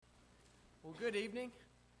Well, good evening.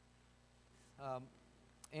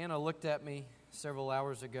 Anna looked at me several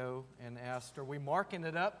hours ago and asked, "Are we marking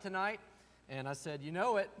it up tonight?" And I said, "You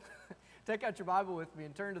know it." Take out your Bible with me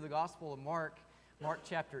and turn to the Gospel of Mark, Mark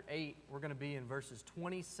chapter 8. We're going to be in verses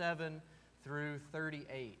 27 through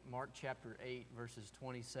 38. Mark chapter 8, verses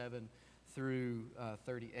 27 through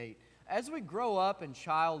 38. As we grow up in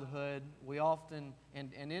childhood, we often,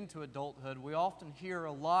 and into adulthood, we often hear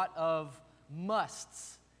a lot of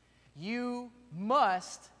musts. You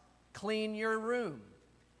must clean your room.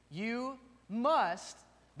 You must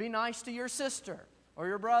be nice to your sister or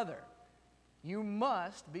your brother. You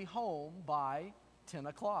must be home by 10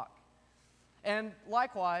 o'clock. And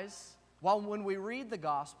likewise, when we read the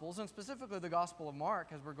Gospels, and specifically the Gospel of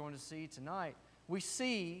Mark, as we're going to see tonight, we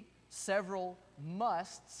see several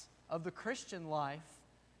musts of the Christian life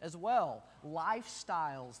as well.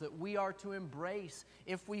 Lifestyles that we are to embrace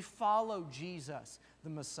if we follow Jesus, the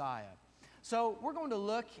Messiah. So we're going to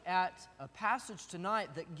look at a passage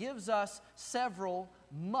tonight that gives us several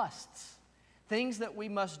musts. Things that we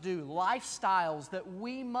must do, lifestyles that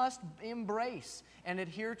we must embrace and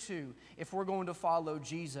adhere to if we're going to follow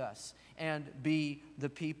Jesus and be the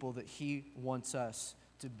people that He wants us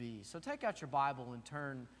to be. So take out your Bible and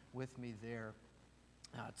turn with me there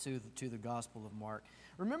to the Gospel of Mark.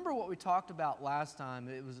 Remember what we talked about last time.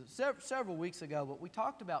 It was several weeks ago, but we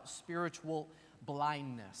talked about spiritual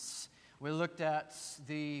blindness. We looked at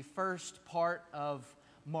the first part of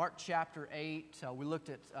Mark chapter 8. We looked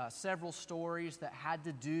at several stories that had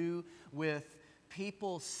to do with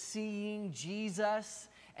people seeing Jesus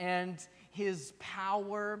and His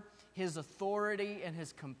power, His authority, and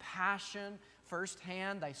His compassion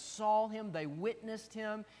firsthand. They saw Him, they witnessed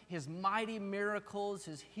Him, His mighty miracles,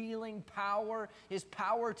 His healing power, His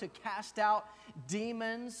power to cast out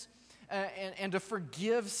demons and to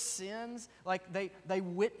forgive sins. Like they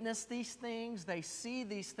witness these things, they see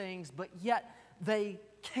these things, but yet they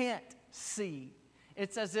can't see.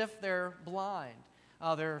 It's as if they're blind.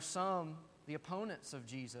 There are some, the opponents of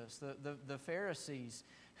Jesus, the Pharisees,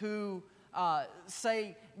 who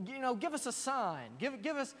say, give us a sign,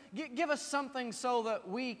 give us something so that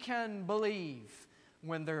we can believe,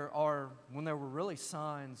 when there were really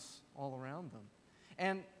signs all around them.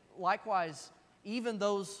 And likewise, even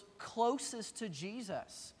those closest to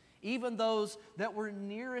Jesus, even those that were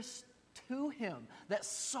nearest to Him, that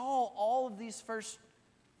saw all of these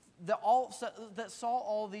that saw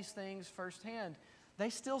all these things firsthand, they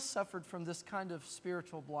still suffered from this kind of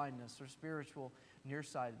spiritual blindness or spiritual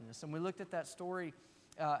nearsightedness. And we looked at that story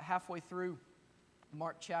halfway through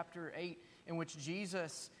Mark chapter 8, in which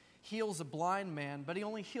Jesus heals a blind man, but He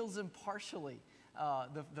only heals him partially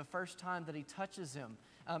the first time that He touches him.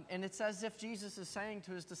 And it's as if Jesus is saying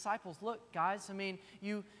to His disciples, "Look, guys,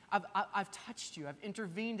 I've touched you, I've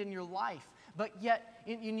intervened in your life, but yet,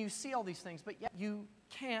 and you see all these things, but yet you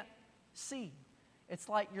can't see." It's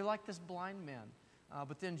like you're like this blind man.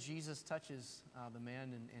 But then Jesus touches the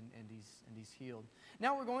man and he's healed.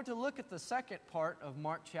 Now we're going to look at the second part of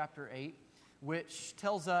Mark chapter 8, which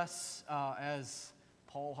tells us, as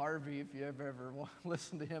Paul Harvey, if you have ever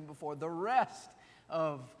listened to him before, the rest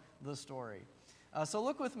of the story. So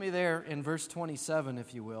look with me there in verse 27,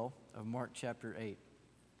 if you will, of Mark chapter 8.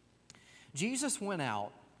 Jesus went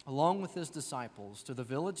out along with His disciples to the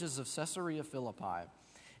villages of Caesarea Philippi.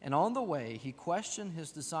 And on the way, He questioned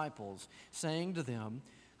His disciples, saying to them,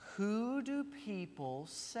 "Who do people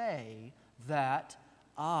say that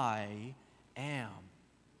I am?"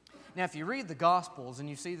 Now, if you read the Gospels, and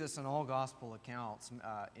you see this in all Gospel accounts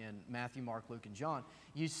in Matthew, Mark, Luke, and John,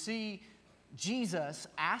 you see Jesus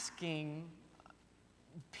asking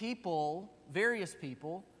various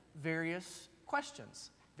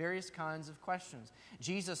questions. Various kinds of questions.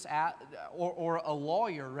 Jesus, or a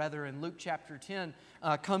lawyer rather, in Luke chapter 10,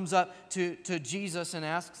 comes up to Jesus and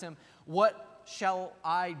asks Him, "What shall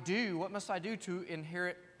I do? What must I do to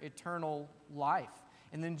inherit eternal life?"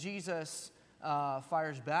 And then Jesus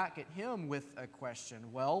fires back at him with a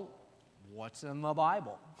question. Well, what's in the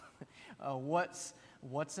Bible?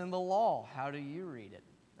 What's in the law? How do you read it?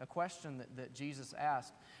 A question that Jesus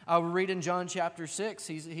asked. We read in John chapter 6,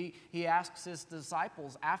 he asks His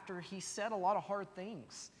disciples, after He said a lot of hard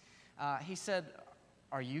things, He said,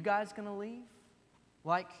 "Are you guys going to leave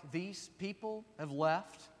like these people have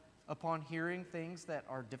left upon hearing things that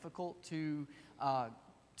are difficult to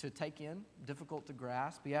take in, difficult to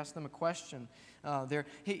grasp?" He asked them a question there.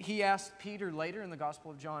 He asked Peter later in the Gospel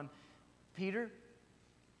of John, "Peter,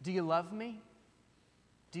 do you love me?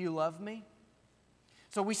 Do you love me?"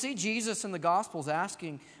 So we see Jesus in the Gospels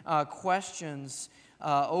asking questions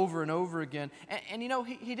over and over again. And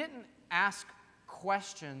He didn't ask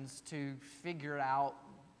questions to figure out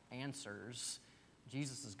answers.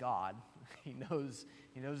 Jesus is God. He knows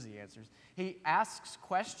the answers. He asks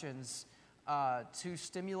questions to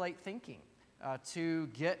stimulate thinking, to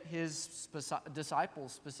get his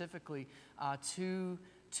disciples specifically to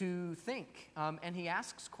think. And he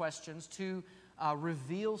asks questions to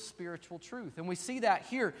reveal spiritual truth. And we see that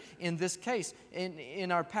here in this case.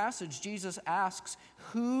 In our passage, Jesus asks,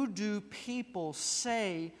 "Who do people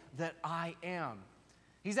say that I am?"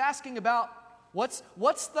 He's asking about what's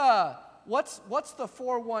the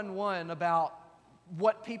 411 about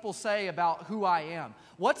what people say about who I am?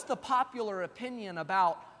 What's the popular opinion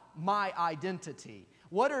about my identity?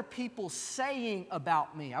 What are people saying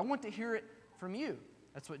about me? I want to hear it from you.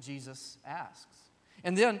 That's what Jesus asks.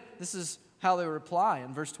 And then this is how they reply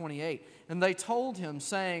in verse 28. And they told him,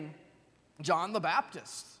 saying, John the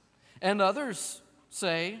Baptist. And others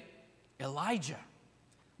say, Elijah.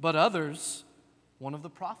 But others, one of the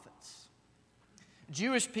prophets.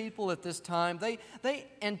 Jewish people at this time, they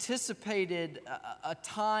anticipated a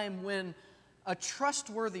time when a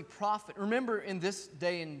trustworthy prophet. Remember, in this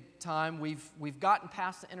day and time, we've gotten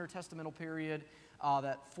past the intertestamental period,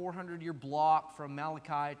 that 400-year block from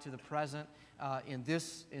Malachi to the present. In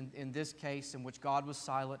this case, in which God was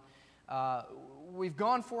silent, we've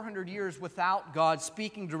gone 400 years without God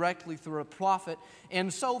speaking directly through a prophet,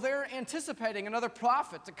 and so they're anticipating another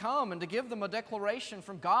prophet to come and to give them a declaration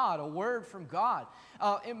from God, a word from God.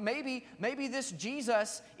 Maybe this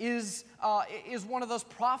Jesus is one of those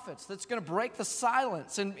prophets that's going to break the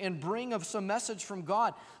silence and bring us some message from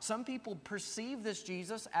God. Some people perceive this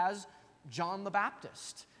Jesus as John the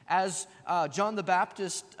Baptist, as John the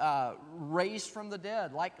Baptist raised from the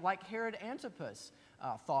dead, like Herod Antipas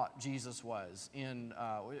thought Jesus was.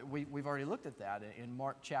 We've already looked at that in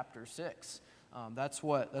Mark chapter 6. That's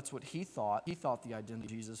what he thought. He thought the identity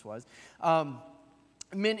of Jesus was.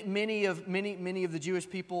 Many of the Jewish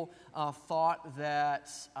people thought that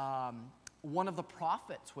one of the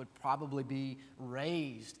prophets would probably be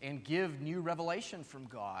raised and give new revelation from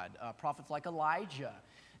God. Prophets like Elijah.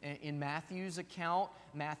 In Matthew's account,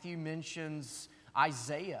 Matthew mentions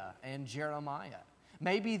Isaiah and Jeremiah.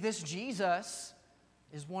 Maybe this Jesus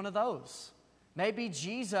is one of those. Maybe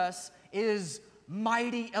Jesus is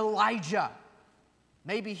mighty Elijah.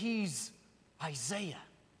 Maybe he's Isaiah.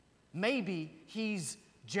 Maybe he's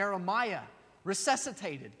Jeremiah,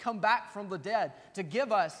 resuscitated, come back from the dead to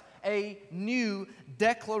give us a new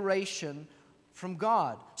declaration from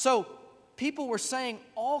God. So, people were saying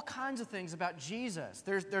all kinds of things about Jesus.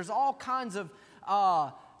 There's all kinds of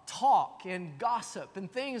talk and gossip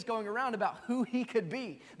and things going around about who he could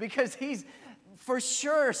be, because he's for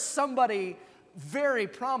sure somebody very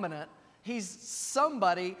prominent. He's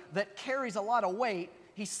somebody that carries a lot of weight.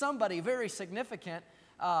 He's somebody very significant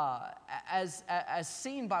as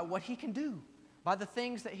seen by what he can do, by the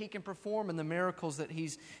things that he can perform and the miracles that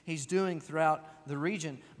he's doing throughout the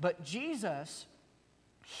region. But Jesus,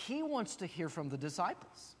 he wants to hear from the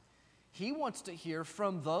disciples. He wants to hear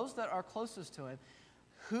from those that are closest to him.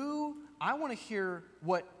 I want to hear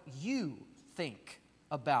what you think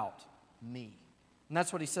about me. And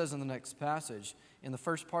that's what he says in the next passage. In the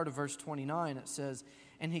first part of verse 29, it says,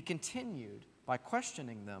 and he continued by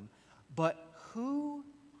questioning them, but who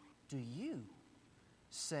do you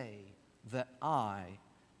say that I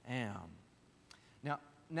am?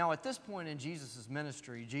 Now, at this point in Jesus'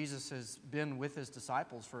 ministry, Jesus has been with his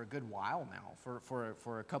disciples for a good while now,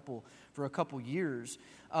 for a couple years,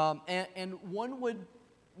 and one would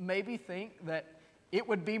maybe think that it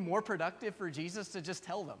would be more productive for Jesus to just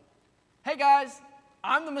tell them, "Hey guys,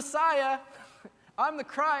 I'm the Messiah, I'm the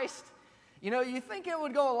Christ." You think it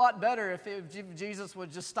would go a lot better if Jesus would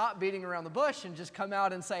just stop beating around the bush and just come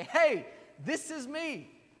out and say, "Hey, this is me.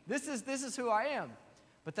 This is who I am."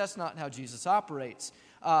 But that's not how Jesus operates.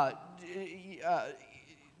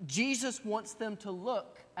 Jesus wants them to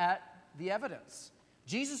look at the evidence.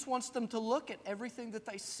 Jesus wants them to look at everything that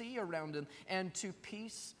they see around them and to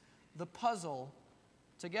piece the puzzle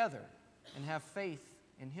together and have faith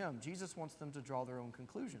in him. Jesus wants them to draw their own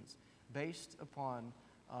conclusions based upon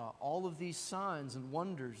all of these signs and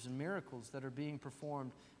wonders and miracles that are being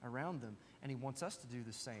performed around them. And he wants us to do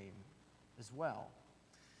the same as well.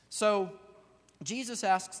 So, Jesus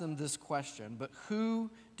asks them this question, but who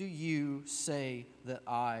do you say that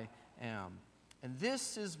I am? And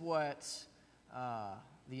this is what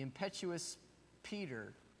the impetuous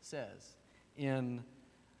Peter says in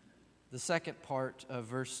the second part of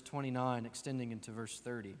verse 29, extending into verse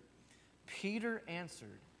 30. Peter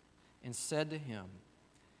answered and said to him,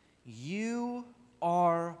 "You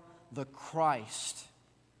are the Christ."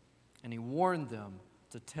 And he warned them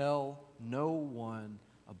to tell no one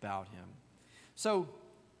about him. So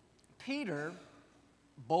Peter,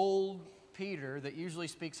 bold Peter that usually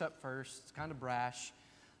speaks up first, it's kind of brash,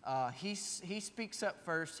 he speaks up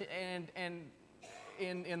first, and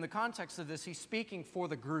in the context of this, he's speaking for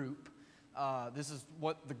the group. This is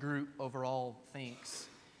what the group overall thinks.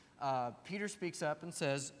 Peter speaks up and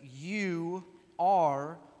says, "You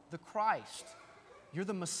are the Christ. You're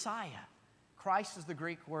the Messiah." Christ is the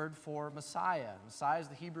Greek word for Messiah. Messiah is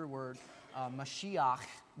the Hebrew word Mashiach,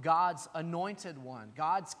 God's anointed one,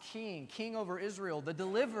 God's king, king over Israel, the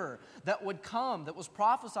deliverer that would come, that was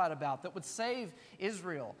prophesied about, that would save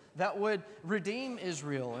Israel, that would redeem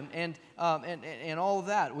Israel, and all of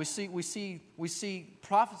that. We see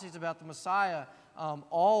prophecies about the Messiah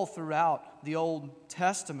all throughout the Old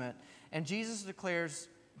Testament. And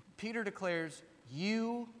Peter declares,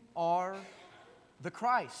 "You are the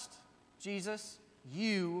Christ." Jesus,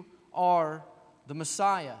 you are the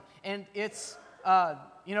Messiah. And it's,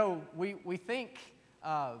 we think,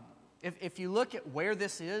 if you look at where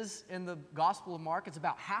this is in the Gospel of Mark, it's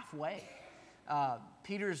about halfway.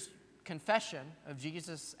 Peter's confession of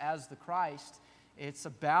Jesus as the Christ, it's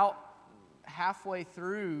about halfway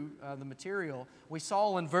through the material. We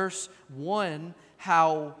saw in verse 1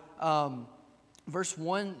 how... Verse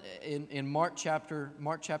 1 in Mark chapter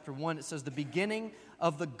 1, it says, "The beginning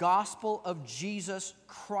of the gospel of Jesus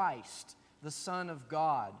Christ, the Son of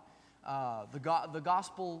God." The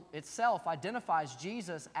gospel itself identifies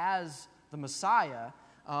Jesus as the Messiah,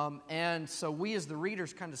 and so we as the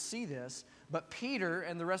readers kind of see this, but Peter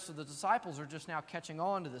and the rest of the disciples are just now catching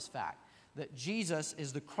on to this fact, that Jesus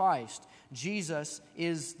is the Christ, Jesus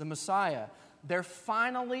is the Messiah. They're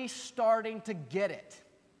finally starting to get it.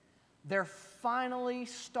 They're finally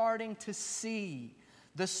starting to see.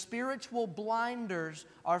 The spiritual blinders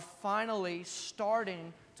are finally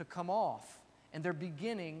starting to come off. And they're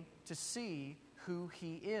beginning to see who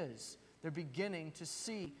He is. They're beginning to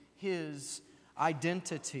see His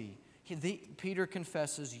identity. Peter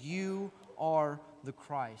confesses, "You are the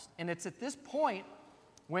Christ." And it's at this point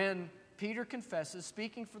when Peter confesses,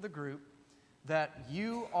 speaking for the group, that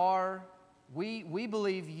we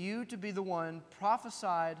believe you to be the one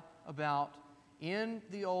prophesied about in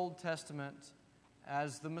the Old Testament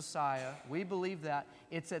as the Messiah. We believe that.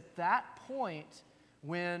 It's at that point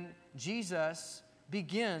when Jesus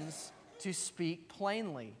begins to speak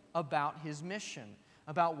plainly about His mission,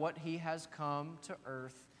 about what He has come to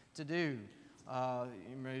earth to do.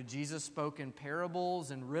 Jesus spoke in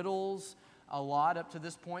parables and riddles a lot up to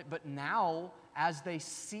this point, but now, as they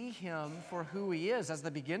see Him for who He is, as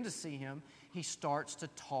they begin to see Him, He starts to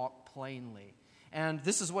talk plainly. And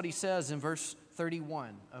this is what He says in verse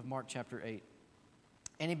 31 of Mark chapter 8.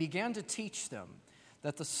 "And He began to teach them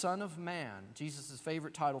that the Son of Man," Jesus'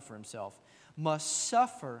 favorite title for Himself, "must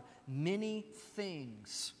suffer many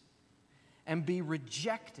things and be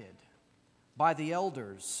rejected by the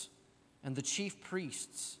elders and the chief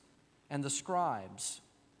priests and the scribes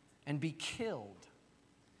and be killed,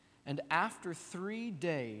 and after 3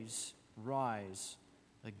 days rise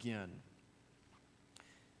again."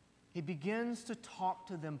 He begins to talk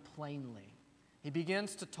to them plainly. He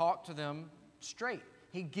begins to talk to them straight.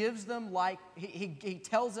 He gives them he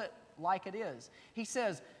tells it like it is. He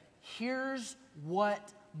says, "Here's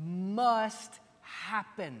what must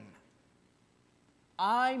happen.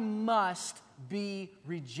 I must be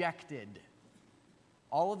rejected."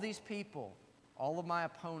 All of these people, all of my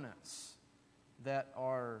opponents that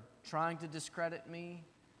are trying to discredit me,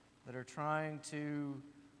 that are trying to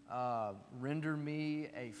render me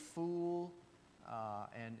a fool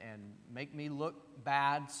and make me look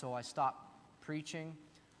bad so I stop preaching,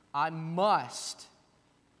 I must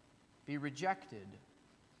be rejected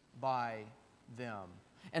by them.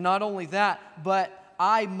 And not only that, but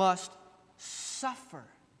I must suffer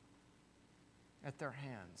at their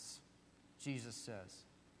hands, Jesus says.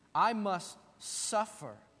 I must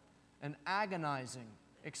suffer an agonizing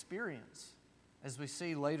experience, as we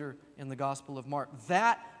see later in the Gospel of Mark.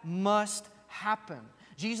 That must happen.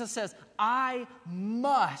 Jesus says, I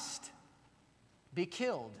must be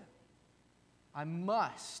killed. I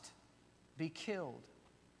must be killed.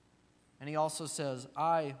 And He also says,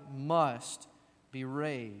 I must be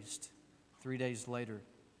raised 3 days later.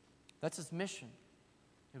 That's His mission.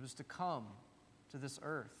 It was to come to this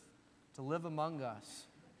earth, to live among us,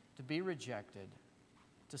 to be rejected,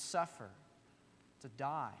 to suffer, to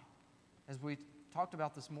die. As we talked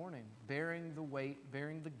about this morning, bearing the weight,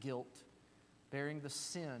 bearing the guilt, bearing the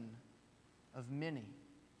sin of many.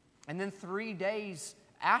 And then 3 days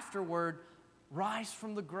afterward, rise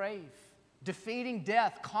from the grave. defeating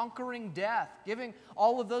death, conquering death, giving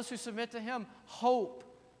all of those who submit to him hope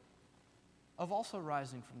of also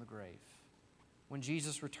rising from the grave when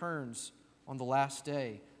Jesus returns on the last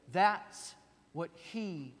day. That's what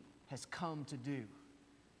he has come to do.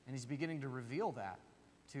 And he's beginning to reveal that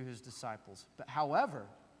to his disciples. But however,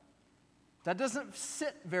 that doesn't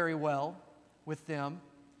sit very well with them.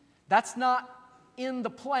 That's not in the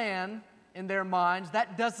plan in their minds.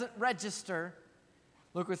 That doesn't register.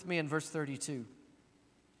 Look with me in verse 32.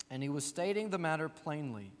 And he was stating the matter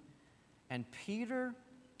plainly. And Peter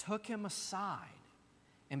took him aside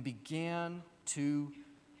and began to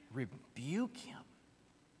rebuke him.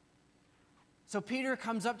 So Peter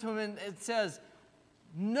comes up to him and it says,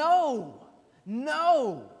 No,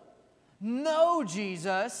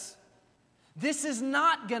 Jesus. This is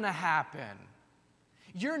not going to happen.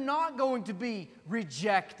 You're not going to be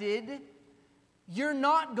rejected. You're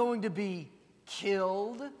not going to be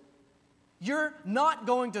killed. You're not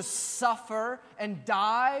going to suffer and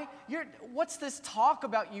die. What's this talk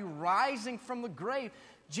about you rising from the grave?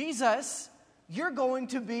 Jesus, you're going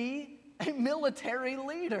to be a military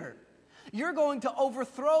leader. You're going to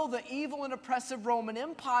overthrow the evil and oppressive Roman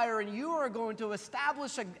Empire, and you are going to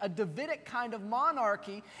establish a Davidic kind of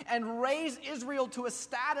monarchy and raise Israel to a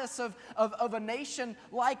status of a nation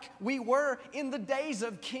like we were in the days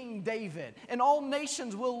of King David. And all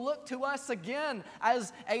nations will look to us again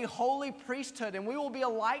as a holy priesthood, and we will be a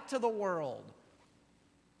light to the world.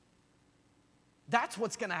 That's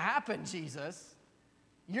what's going to happen, Jesus.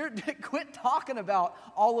 Quit talking about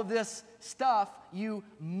all of this stuff you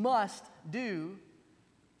must do,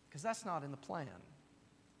 because that's not in the plan.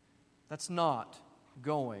 That's not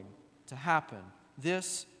going to happen.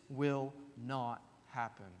 This will not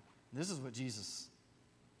happen. This is what Jesus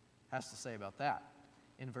has to say about that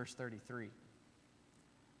in verse 33.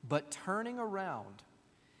 But turning around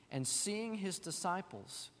and seeing his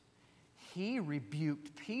disciples, he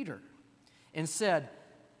rebuked Peter and said,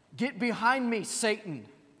 "Get behind me, Satan,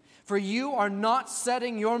 for you are not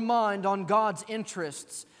setting your mind on God's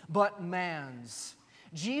interests, but man's."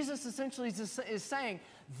 Jesus essentially is saying,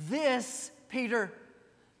 this, Peter,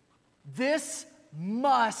 this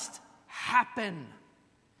must happen.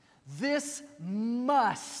 This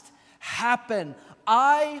must happen.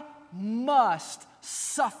 I must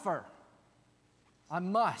suffer. I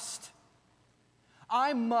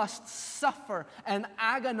must suffer an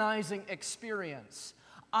agonizing experience.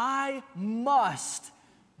 I must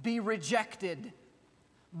be rejected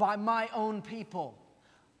by my own people.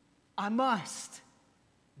 I must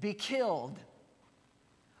be killed.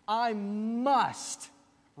 I must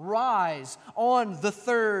rise on the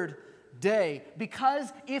third day.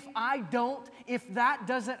 Because if that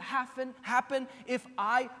doesn't happen, if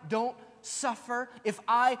I don't suffer, if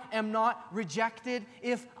I am not rejected,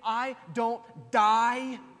 if I don't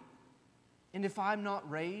die, and if I'm not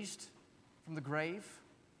raised from the grave,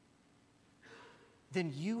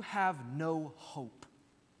 then you have no hope.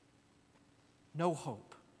 No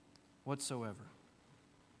hope whatsoever.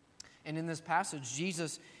 And in this passage,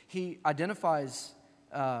 Jesus, he identifies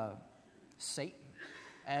Satan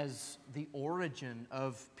as the origin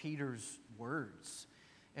of Peter's words.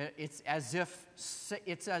 It's as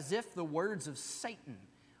if the words of Satan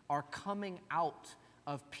are coming out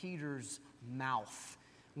of Peter's mouth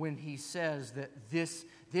when he says that this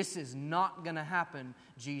is not going to happen,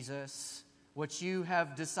 Jesus. What you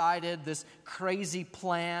have decided, this crazy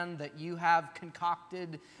plan that you have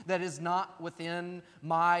concocted that is not within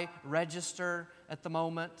my register at the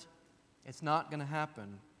moment, it's not going to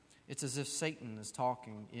happen. It's as if Satan is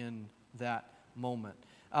talking in that moment.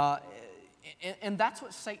 And that's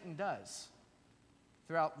what Satan does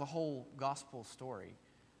throughout the whole gospel story.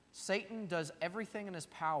 Satan does everything in his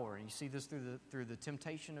power, and you see this through the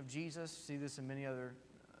temptation of Jesus. You see this in many other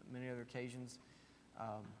occasions.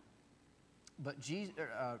 But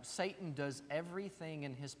Satan does everything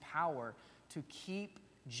in his power to keep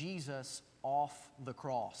Jesus off the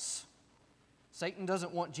cross. Satan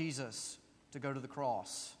doesn't want Jesus to go to the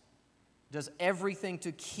cross. Does everything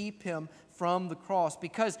to keep him from the cross.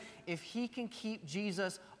 Because if he can keep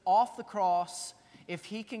Jesus off the cross, if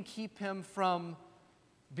he can keep him from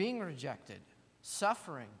being rejected,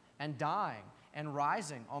 suffering, and dying, and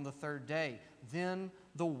rising on the third day, then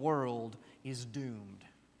the world is doomed.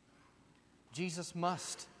 Jesus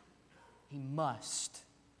must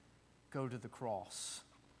go to the cross.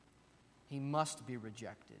 He must be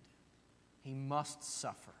rejected. He must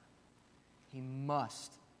suffer. He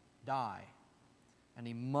must die. And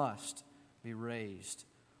he must be raised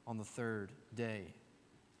on the third day.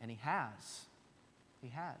 And he has. He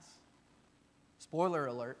has. Spoiler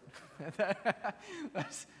alert.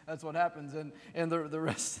 that's what happens in the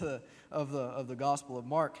rest of the Gospel of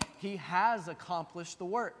Mark. He has accomplished the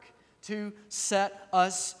work to set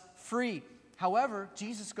us free. However,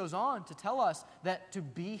 Jesus goes on to tell us that to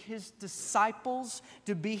be His disciples,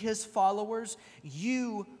 to be His followers,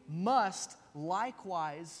 you must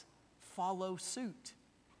likewise follow suit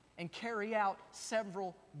and carry out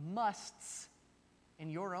several musts in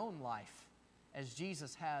your own life, as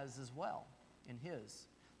Jesus has as well in His.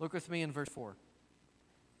 Look with me in verse 4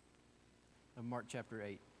 of Mark chapter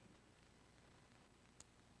 8.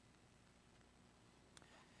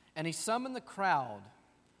 And He summoned the crowd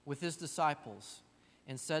with His disciples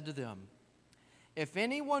and said to them, if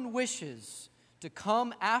anyone wishes to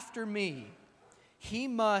come after me, he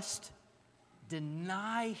must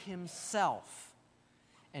deny himself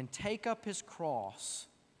and take up his cross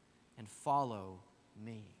and follow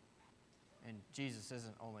me. And Jesus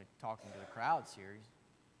isn't only talking to the crowds here, He's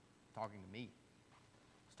talking to me.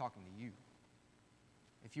 He's talking to you.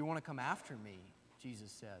 If you want to come after me,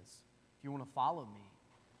 Jesus says, if you want to follow me,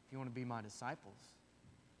 if you want to be my disciples,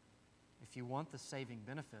 if you want the saving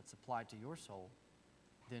benefits applied to your soul,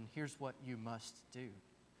 then here's what you must do.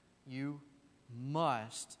 You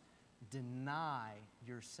must deny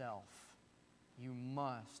yourself. You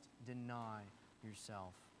must deny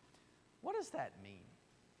yourself. What does that mean?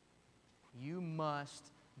 You must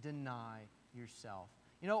deny yourself.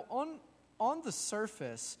 You know, on the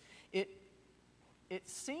surface, it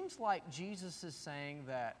seems like Jesus is saying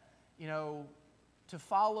that, you know, to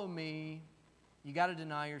follow me, you got to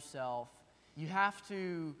deny yourself. You have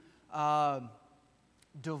to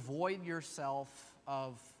devoid yourself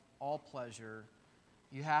of all pleasure.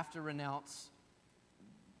 You have to renounce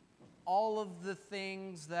all of the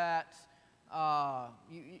things that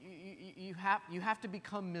you have to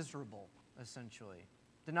become miserable, essentially.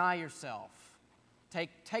 Deny yourself.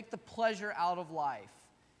 Take the pleasure out of life,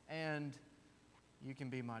 and you can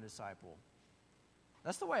be my disciple.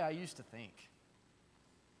 That's the way I used to think.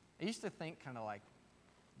 I used to think kind of like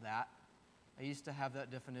that. I used to have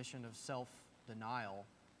that definition of self-denial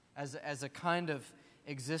as a kind of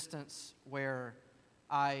existence where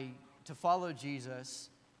to follow Jesus,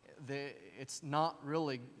 it's not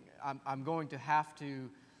really, I'm going to have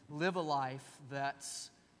to live a life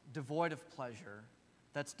that's devoid of pleasure,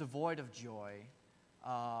 that's devoid of joy.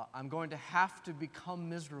 I'm going to have to become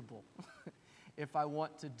miserable if I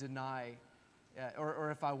want to deny,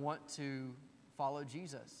 or if I want to follow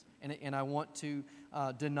Jesus, and I want to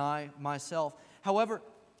deny myself. However,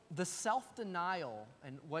 the self-denial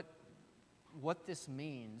and what this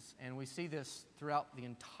means, and we see this throughout the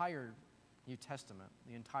entire New Testament,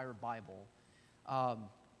 the entire Bible,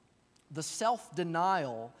 the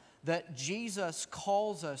self-denial that Jesus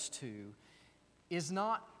calls us to is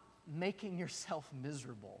not making yourself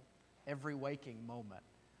miserable every waking moment.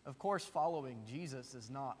 Of course, following Jesus is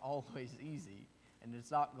not always easy, and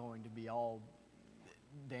it's not going to be all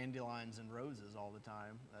dandelions and roses all the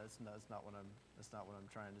time. That's not what I'm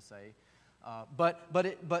trying to say.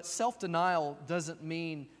 But self-denial doesn't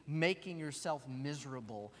mean making yourself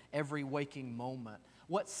miserable every waking moment.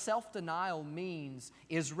 What self-denial means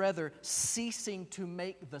is rather ceasing to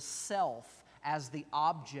make the self as the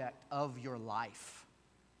object of your life.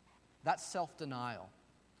 That's self-denial.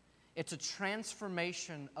 It's a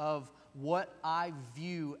transformation of what I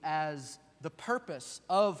view as the purpose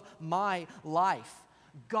of my life.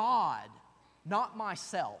 God, not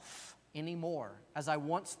myself anymore, as I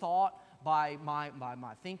once thought by my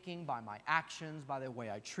thinking, by my actions, by the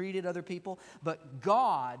way I treated other people. But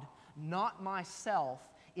God, not myself,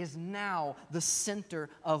 is now the center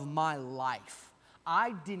of my life.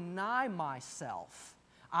 I deny myself.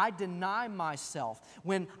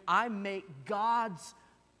 When I make God's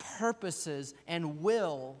purposes and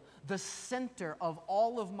will the center of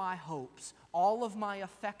all of my hopes, all of my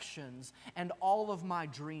affections, and all of my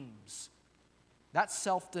dreams. That's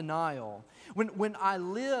self-denial. When I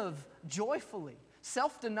live joyfully,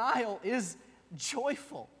 self-denial is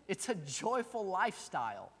joyful. It's a joyful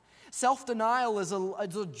lifestyle. Self-denial is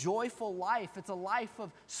a joyful life. It's a life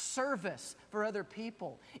of service for other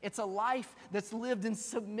people. It's a life that's lived in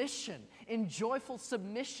submission, in joyful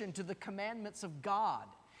submission to the commandments of God.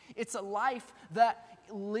 It's a life that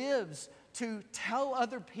lives to tell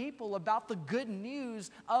other people about the good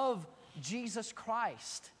news of Jesus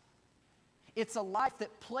Christ. It's a life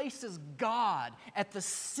that places God at the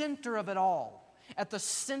center of it all, at the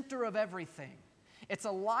center of everything. It's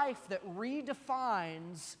a life that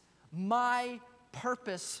redefines my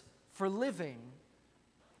purpose for living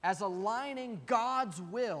as aligning God's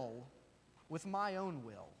will with my own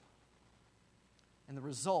will. And the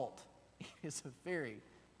result is a very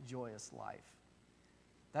joyous life.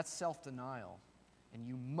 That's self-denial, and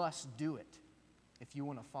you must do it if you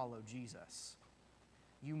want to follow Jesus.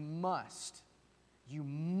 You must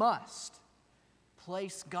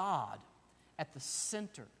place God at the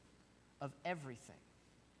center of everything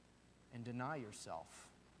and deny yourself,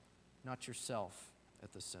 not yourself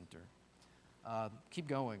at the center. Keep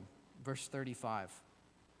going. Verse 35.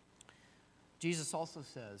 Jesus also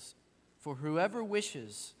says, "For whoever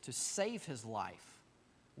wishes to save his life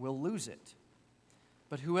will lose it.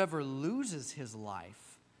 But whoever loses his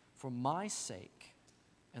life for my sake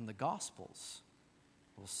and the gospel's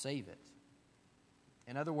will save it."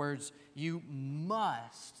 In other words, you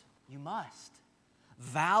must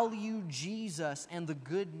value Jesus and the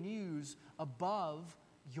good news above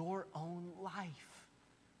your own life.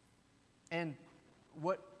 And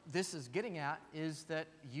what this is getting at is that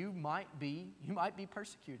you might be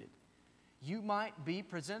persecuted. You might be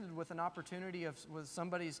presented with an opportunity with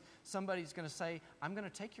somebody's going to say, "I'm going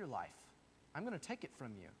to take your life. I'm going to take it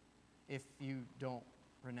from you if you don't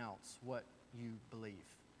renounce what you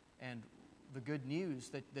believe and the good news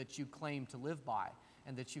that you claim to live by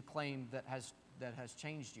and that you claim that has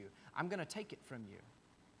changed you. I'm going to take it from you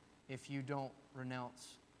if you don't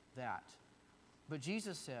renounce that." But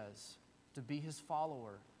Jesus says to be his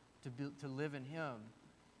follower, to live in him,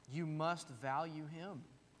 you must value him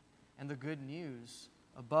and the good news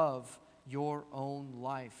above your own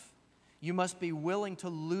life. You must be willing to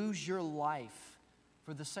lose your life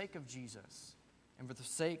for the sake of Jesus and for the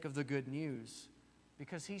sake of the good news,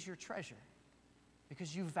 because he's your treasure,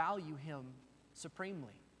 because you value him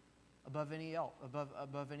supremely above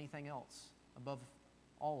anything else, above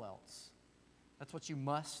all else. That's what you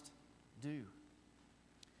must do.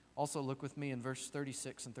 Also, look with me in verse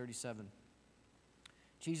 36 and 37.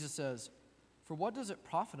 Jesus says, "For what does it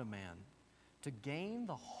profit a man to gain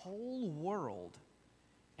the whole world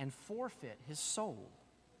and forfeit his soul?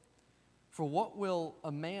 For what will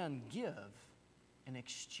a man give in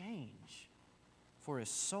exchange for his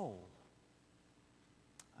soul?"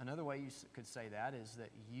 Another way you could say that is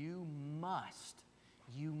that you must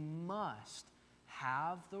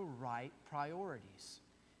have the right priorities.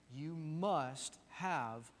 You must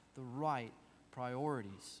have the right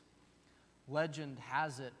priorities. Legend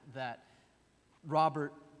has it that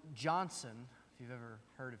Robert Johnson, if you've ever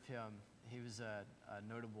heard of him, he was a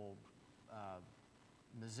notable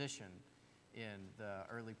musician in the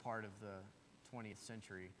early part of the 20th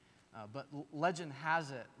century. But legend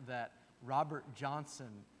has it that Robert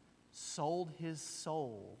Johnson sold his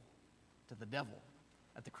soul to the devil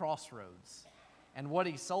at the crossroads. And what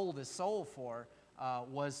he sold his soul for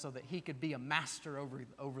was so that he could be a master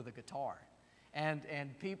over the guitar.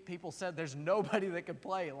 And people said there's nobody that could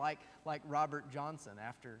play like Robert Johnson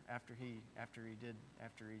after he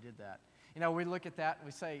did that. You know, we look at that and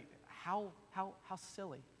we say, how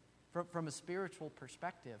silly. From a spiritual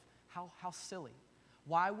perspective, how silly.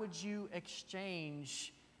 Why would you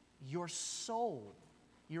exchange your soul,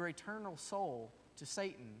 your eternal soul, to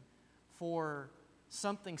Satan for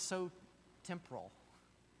something so temporal,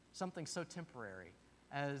 something so temporary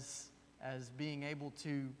as being able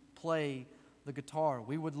to play the guitar?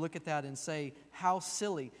 We would look at that and say, how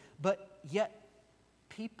silly. But yet,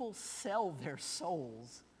 people sell their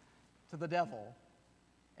souls to the devil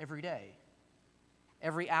every day,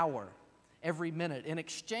 every hour, every minute, in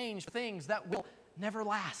exchange for things that will never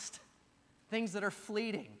last, things that are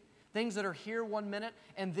fleeting, things that are here one minute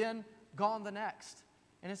and then gone the next.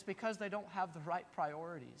 And it's because they don't have the right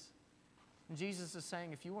priorities. And Jesus is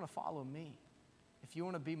saying, if you want to follow me, if you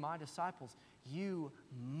want to be my disciples, you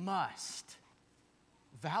must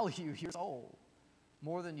value your soul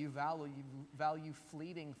more than you value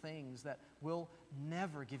fleeting things that will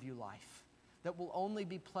never give you life, that will only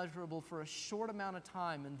be pleasurable for a short amount of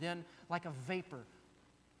time and then, like a vapor,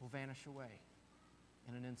 will vanish away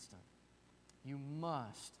in an instant. You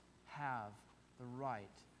must have the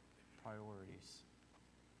right priorities.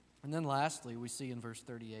 And then lastly, we see in verse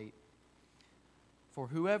 38, "For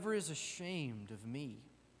whoever is ashamed of me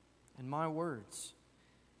and my words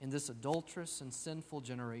in this adulterous and sinful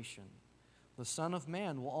generation, the Son of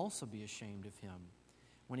Man will also be ashamed of him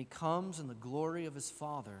when he comes in the glory of his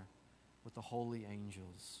Father with the holy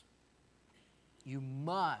angels." You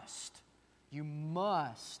must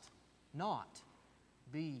not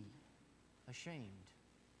be ashamed.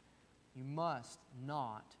 You must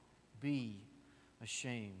not be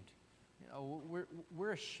ashamed. You know,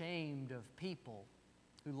 we're ashamed of people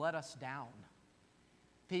who let us down.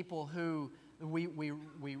 People who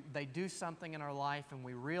they do something in our life and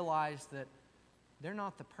we realize that they're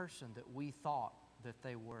not the person that we thought that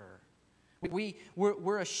they were.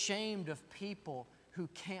 We're ashamed of people who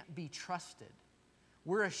can't be trusted.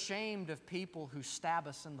 We're ashamed of people who stab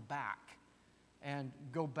us in the back and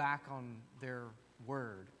go back on their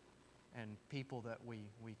word, and people that we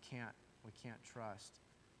can't trust.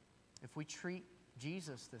 If we treat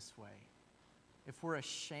Jesus this way, if we're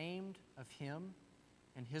ashamed of Him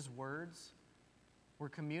and His words, we're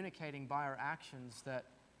communicating by our actions that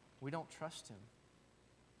we don't trust Him.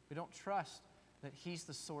 We don't trust that He's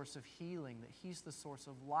the source of healing, that He's the source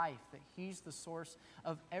of life, that He's the source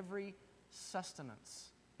of every sustenance,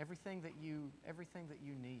 everything that you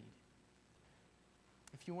need.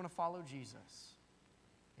 If you want to follow Jesus,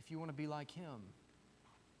 if you want to be like Him,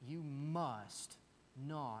 you must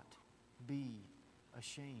not be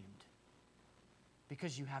ashamed,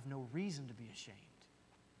 because you have no reason to be ashamed.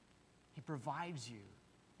 He provides you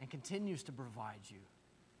and continues to provide you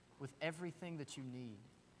with everything that you need.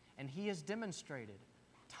 And He has demonstrated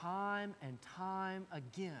time and time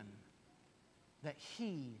again that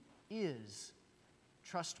He is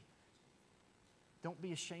trustworthy. Don't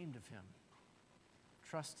be ashamed of Him.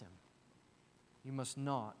 Trust Him. You must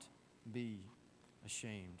not be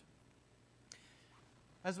ashamed.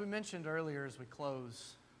 As we mentioned earlier as we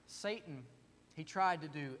close, Satan, he tried to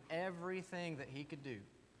do everything that he could do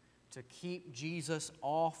to keep Jesus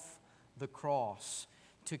off the cross,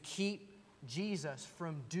 to keep Jesus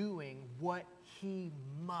from doing what He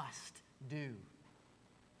must do.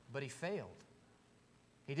 But he failed.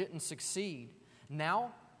 He didn't succeed.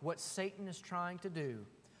 Now, what Satan is trying to do,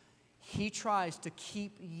 he tries to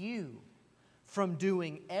keep you from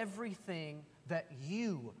doing everything that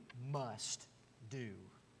you must do.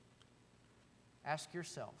 Ask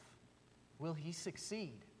yourself, will he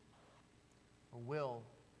succeed or will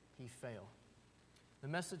he fail? The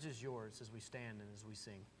message is yours as we stand and as we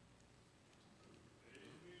sing.